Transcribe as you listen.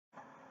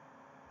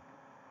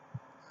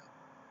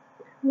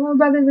Well,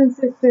 brothers and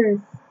sisters,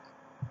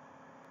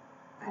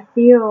 I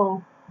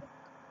feel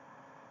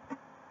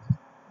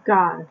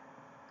God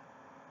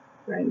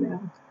right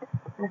now.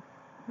 I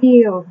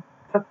feel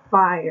the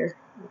fire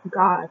of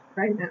God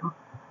right now.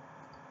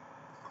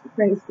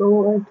 Praise the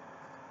Lord.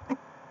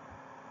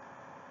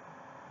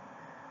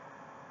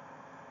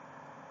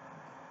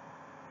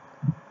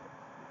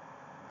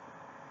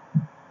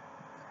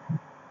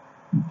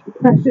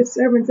 Precious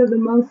servants of the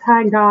Most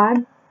High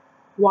God,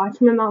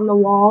 watchmen on the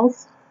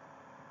walls,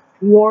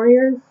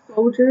 warriors,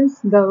 soldiers,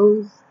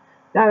 those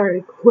that are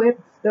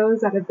equipped,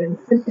 those that have been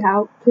sent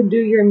out to do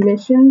your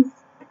missions,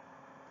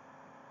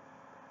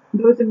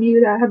 those of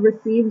you that have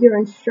received your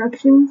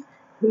instructions,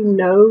 who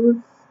knows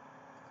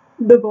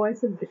the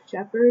voice of the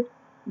shepherd,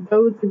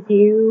 those of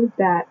you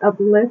that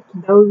uplift,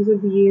 those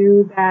of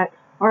you that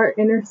are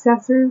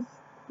intercessors,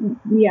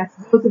 yes,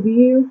 those of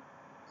you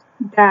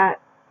that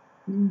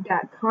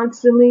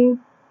constantly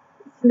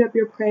send up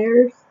your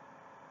prayers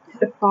to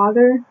the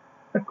Father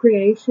of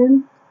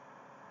creation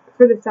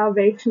for the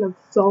salvation of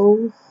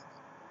souls.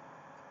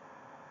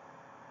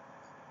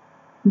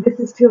 This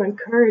is to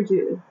encourage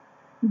you.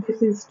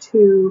 This is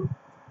to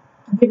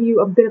give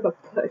you a bit of a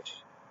push,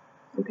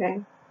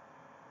 okay?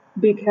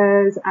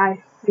 Because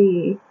I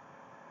see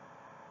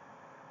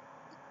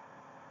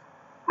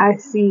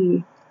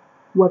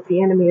what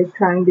the enemy is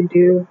trying to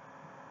do,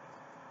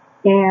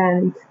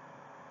 and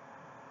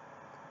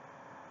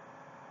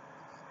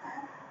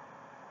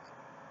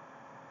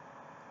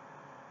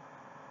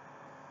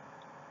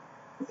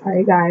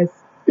sorry guys,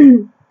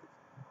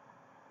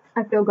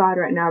 I feel God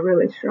right now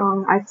really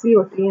strong. I see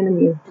what the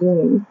enemy is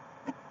doing.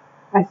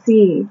 I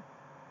see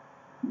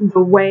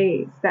the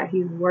ways that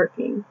he's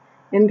working,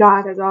 and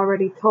God has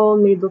already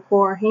told me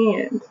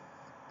beforehand,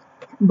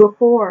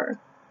 before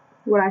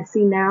what I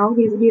see now,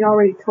 he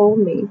already told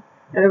me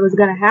that it was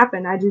going to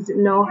happen. I just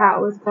didn't know how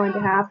it was going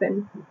to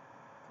happen.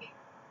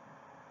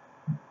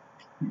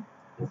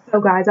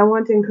 So guys, I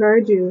want to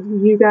encourage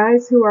you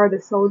guys who are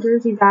the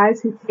soldiers, you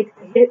guys who take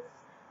the hits,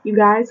 you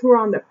guys who are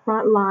on the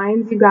front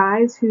lines, you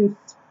guys who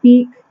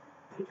speak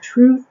the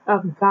truth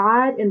of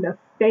God in the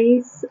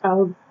face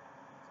of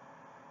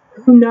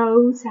who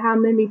knows how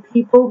many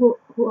people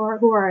who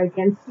are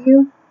against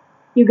you.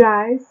 You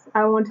guys,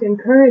 I want to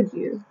encourage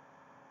you.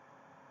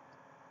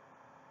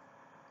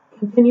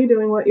 Continue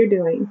doing what you're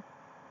doing.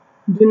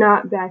 Do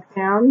not back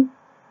down.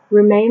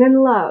 Remain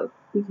in love,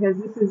 because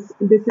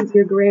this is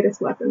your greatest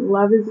weapon.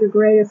 Love is your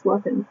greatest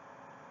weapon.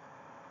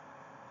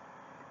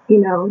 You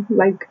know,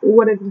 like,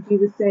 what did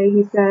Jesus say?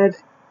 He said,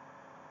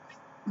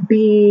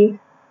 be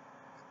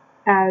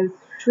as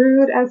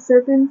shrewd as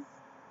serpents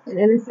and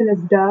innocent as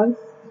doves.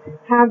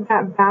 Have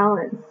that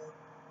balance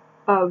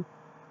of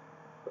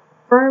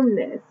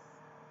firmness,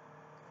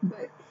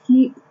 but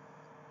keep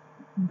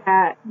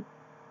that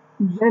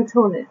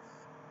gentleness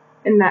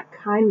and that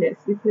kindness,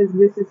 because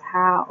this is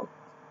how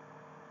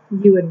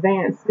you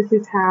advance. This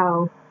is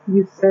how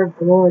you serve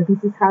the Lord.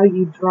 This is how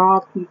you draw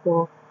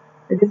people.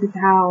 This is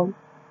how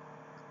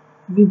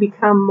you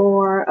become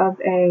more of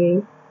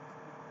an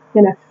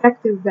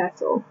effective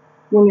vessel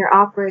when you're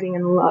operating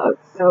in love.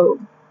 So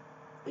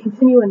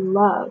continue in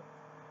love.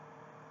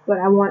 But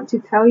I want to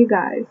tell you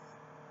guys,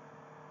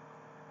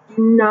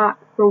 do not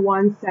for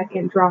 1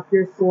 second drop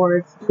your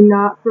swords. Do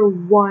not for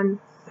 1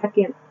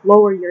 second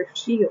lower your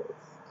shields.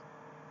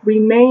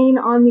 Remain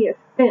on the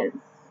offense.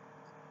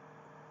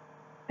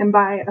 And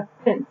by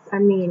offense, I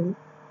mean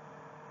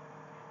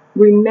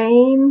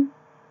remain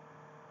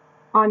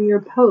on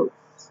your post.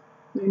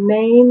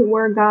 Remain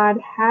where God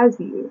has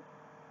you,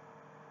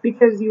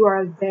 because you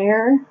are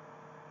there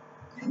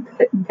to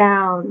put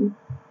down,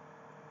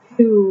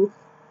 to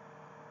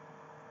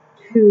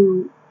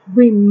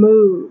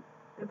remove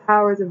the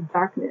powers of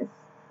darkness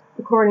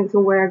according to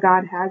where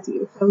God has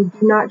you. So do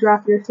not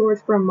drop your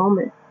swords for a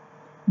moment.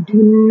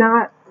 Do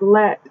not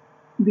let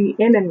the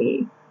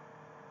enemy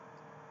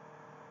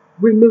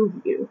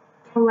remove you.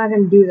 Don't let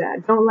him do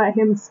that. Don't let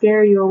him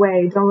scare you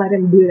away. Don't let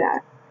him do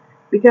that.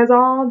 Because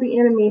all the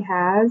enemy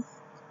has,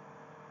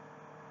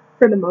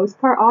 for the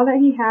most part, all that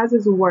he has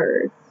is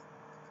words.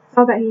 That's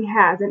all that he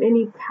has. And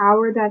any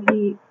power that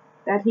he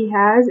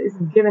has is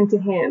given to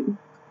him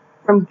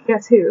from,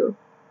 guess who?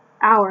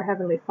 Our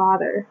Heavenly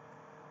Father.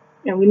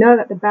 And we know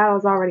that the battle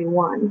is already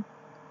won.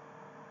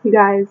 You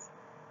guys,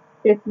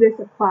 if this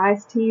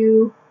applies to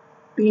you,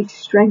 be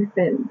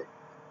strengthened.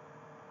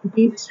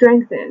 Be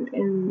strengthened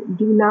and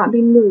do not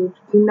be moved.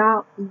 Do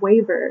not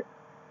waver.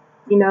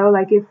 You know,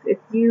 like if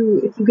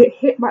you get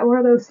hit by one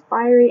of those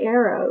fiery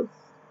arrows,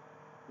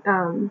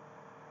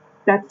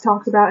 that's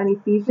talked about in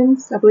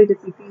Ephesians, I believe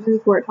it's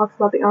Ephesians, where it talks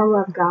about the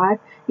armor of God.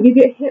 If you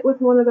get hit with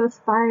one of those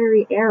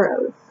fiery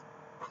arrows,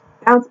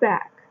 bounce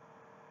back.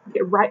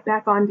 Get right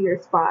back onto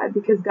your spot,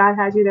 because God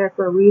has you there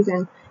for a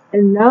reason.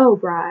 And know,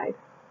 bride,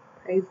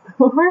 praise the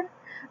Lord,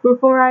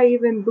 before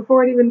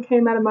it even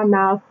came out of my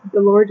mouth,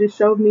 the Lord just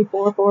showed me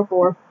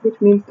 444,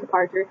 which means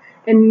departure.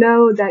 And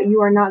know that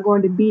you are not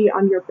going to be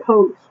on your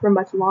post for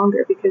much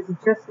longer, because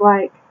just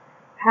like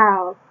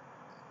how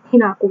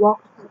Enoch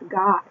walked with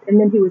God and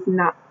then he was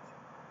not,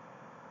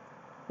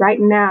 Right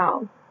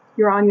now,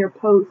 you're on your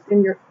post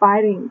and you're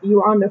fighting.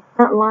 You're on the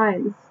front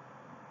lines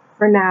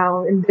for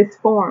now in this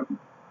form.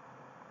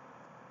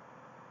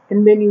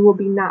 And then you will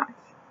be not.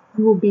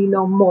 You will be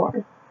no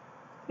more.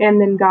 And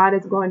then God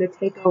is going to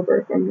take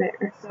over from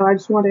there. So I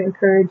just want to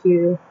encourage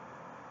you,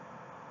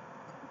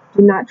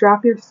 do not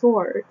drop your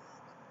swords.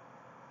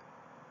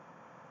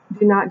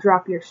 Do not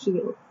drop your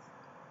shields.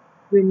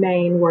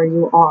 Remain where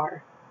you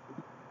are.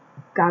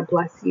 God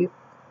bless you.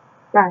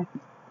 Bye.